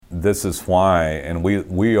this is why, and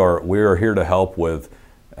we are here to help with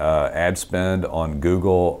ad spend on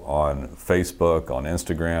Google, on Facebook, on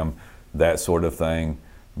Instagram, that sort of thing.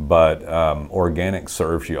 But organic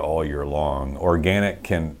serves you all year long. Organic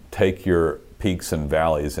can take your peaks and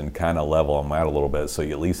valleys and kind of level them out a little bit, so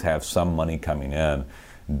you at least have some money coming in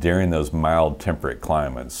during those mild temperate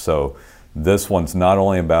climates. So this one's not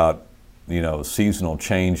only about, seasonal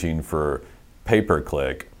changing for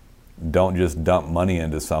pay-per-click. Don't just dump money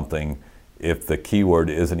into something if the keyword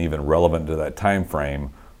isn't even relevant to that time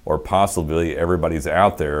frame, or possibly everybody's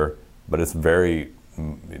out there, but it's very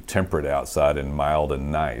temperate outside and mild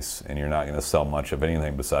and nice, and you're not going to sell much of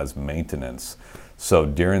anything besides maintenance. So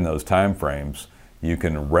during those time frames, you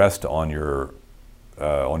can rest on your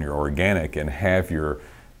organic and have your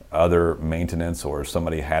other maintenance, or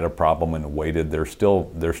somebody had a problem and waited. There's still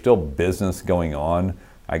business going on.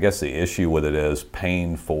 I guess the issue with it is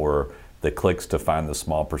paying for the clicks to find the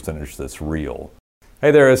small percentage that's real.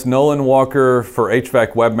 Hey there, it's Nolan Walker for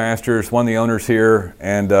HVAC Webmasters, one of the owners here,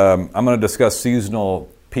 and I'm going to discuss seasonal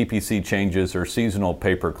PPC changes or seasonal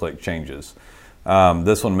pay-per-click changes.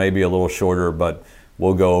 This one may be a little shorter, but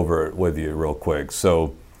we'll go over it with you real quick.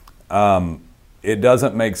 So it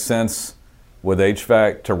doesn't make sense with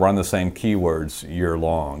HVAC to run the same keywords year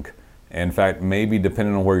long. In fact, maybe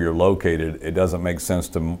depending on where you're located, it doesn't make sense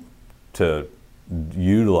to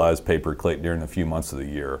utilize pay-per-click during a few months of the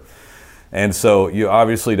year. And so you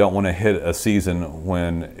obviously don't want to hit a season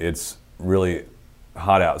when it's really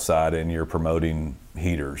hot outside and you're promoting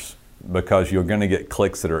heaters, because you're going to get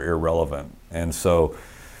clicks that are irrelevant.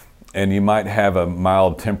 And you might have a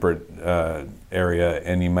mild temperate area,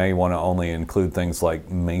 and you may want to only include things like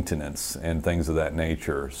maintenance and things of that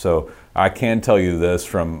nature. So I can tell you this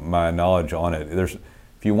from my knowledge on it. If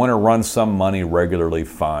you want to run some money regularly,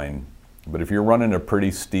 fine. But if you're running a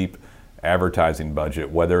pretty steep advertising budget,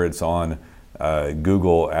 whether it's on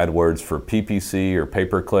Google AdWords for PPC or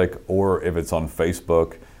pay-per-click, or if it's on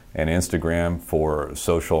Facebook and Instagram for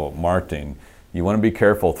social marketing, you want to be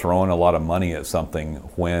careful throwing a lot of money at something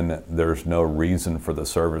when there's no reason for the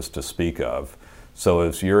service to speak of. So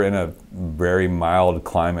if you're in a very mild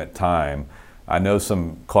climate time, I know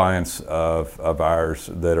some clients of ours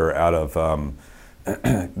that are out of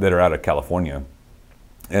California,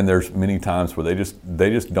 and there's many times where they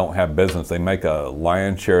just don't have business. They make a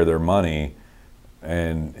lion's share of their money,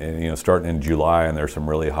 and starting in July, and there's some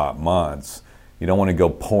really hot months. You don't want to go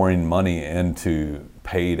pouring money into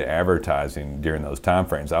paid advertising during those time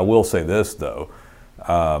frames. I will say this though,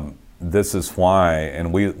 this is why,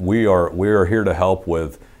 and we are here to help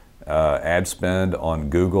with ad spend on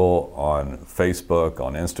Google, on Facebook,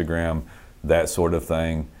 on Instagram, that sort of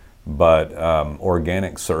thing. But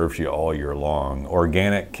organic serves you all year long.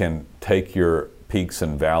 Organic can take your peaks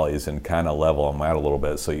and valleys and kind of level them out a little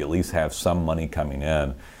bit, so you at least have some money coming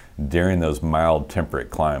in during those mild temperate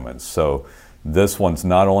climates. So this one's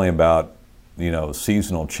not only about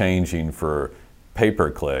seasonal changing for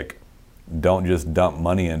pay-per-click. Don't just dump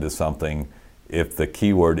money into something if the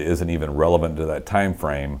keyword isn't even relevant to that time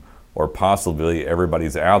frame, or possibly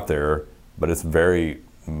everybody's out there, but it's very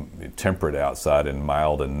temperate outside and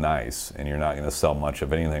mild and nice, and you're not going to sell much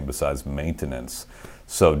of anything besides maintenance.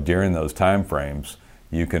 So during those time frames,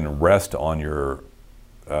 you can rest on your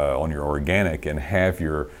organic and have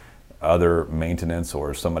your other maintenance,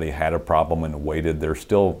 or somebody had a problem and waited. There's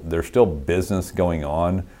still business going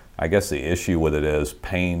on. I guess the issue with it is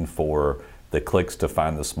paying for the clicks to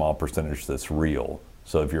find the small percentage that's real.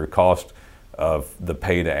 So if your cost of the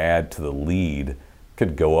pay to add to the lead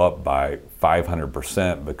could go up by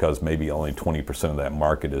 500%, because maybe only 20% of that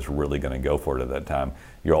market is really going to go for it at that time,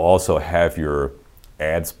 you'll also have your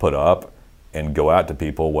ads put up and go out to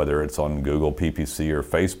people, whether it's on Google, PPC, or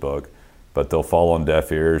Facebook, but they'll fall on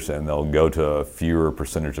deaf ears, and they'll go to a fewer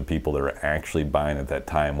percentage of people that are actually buying at that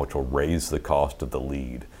time, which will raise the cost of the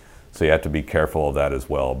lead. So you have to be careful of that as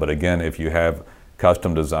well. But again, if you have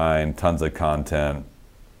custom design, tons of content,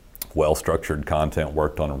 well-structured content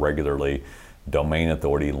worked on regularly, domain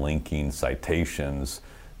authority linking, citations,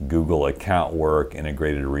 Google account work,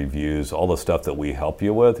 integrated reviews, all the stuff that we help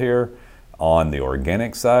you with here on the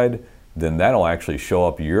organic side, then that'll actually show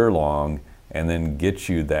up year long and then get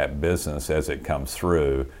you that business as it comes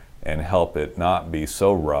through, and help it not be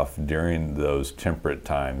so rough during those temperate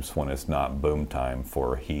times when it's not boom time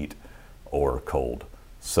for heat or cold.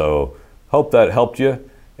 So hope that helped you.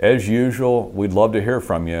 As usual, we'd love to hear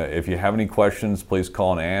from you. If you have any questions, please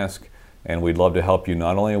call and ask, and we'd love to help you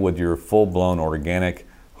not only with your full-blown organic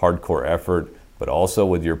hardcore effort, but also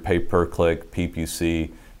with your pay-per-click,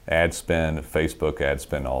 PPC, ad spend, Facebook ad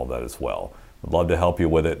spend, all of that as well. We'd love to help you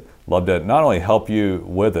with it. love to not only help you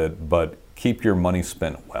with it, but keep your money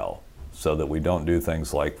spent well, so that we don't do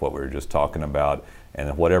things like what we were just talking about,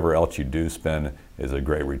 and whatever else you do spend is a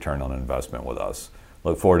great return on investment with us.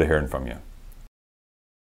 Look forward to hearing from you.